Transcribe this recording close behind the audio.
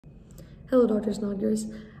Hello, Dr. Snodgrass.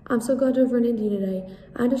 I'm so glad to have run into you today.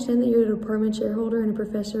 I understand that you're a department chairholder and a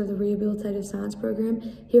professor of the Rehabilitative Science program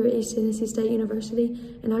here at East Tennessee State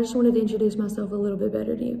University, and I just wanted to introduce myself a little bit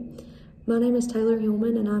better to you. My name is Taylor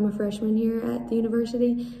Hillman, and I'm a freshman here at the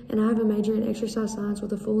university, and I have a major in exercise science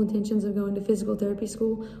with the full intentions of going to physical therapy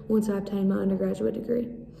school once I obtain my undergraduate degree.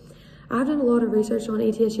 I've done a lot of research on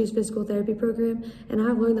ETSU's physical therapy program, and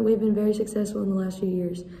I've learned that we've been very successful in the last few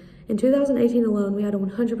years. In 2018 alone, we had a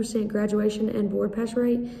 100% graduation and board pass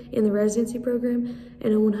rate in the residency program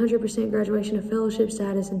and a 100% graduation of fellowship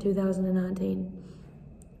status in 2019.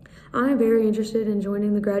 I am very interested in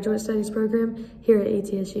joining the graduate studies program here at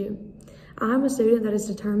ETSU. I am a student that is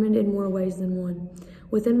determined in more ways than one.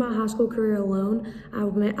 Within my high school career alone,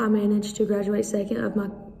 I managed to graduate second of my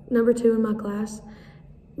number 2 in my class,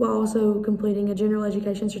 while also completing a general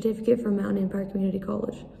education certificate from Mountain Empire Community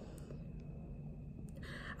College.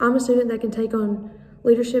 I'm a student that can take on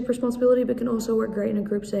leadership responsibility, but can also work great in a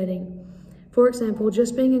group setting. For example,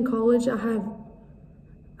 just being in college,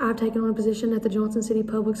 I've taken on a position at the Johnson City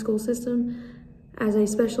Public School System as a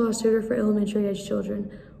specialized tutor for elementary age children.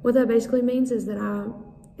 What that basically means is that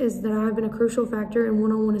I've been a crucial factor in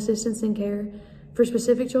one-on-one assistance and care for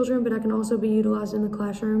specific children, but I can also be utilized in a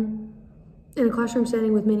classroom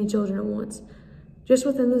setting with many children at once. Just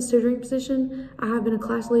within this tutoring position, I have been a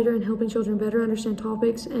class leader in helping children better understand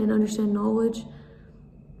topics and understand knowledge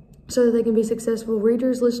so that they can be successful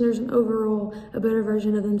readers, listeners, and overall a better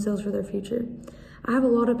version of themselves for their future. I have a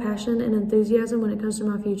lot of passion and enthusiasm when it comes to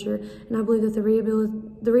my future, and I believe that the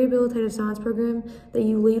Rehabilitative Science program that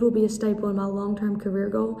you lead will be a staple in my long-term career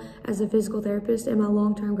goal as a physical therapist and my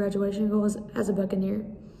long-term graduation goal as a Buccaneer.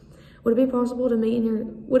 Would it be possible to meet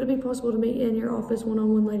in your office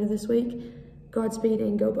one-on-one later this week? Godspeed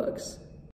and go Bucks.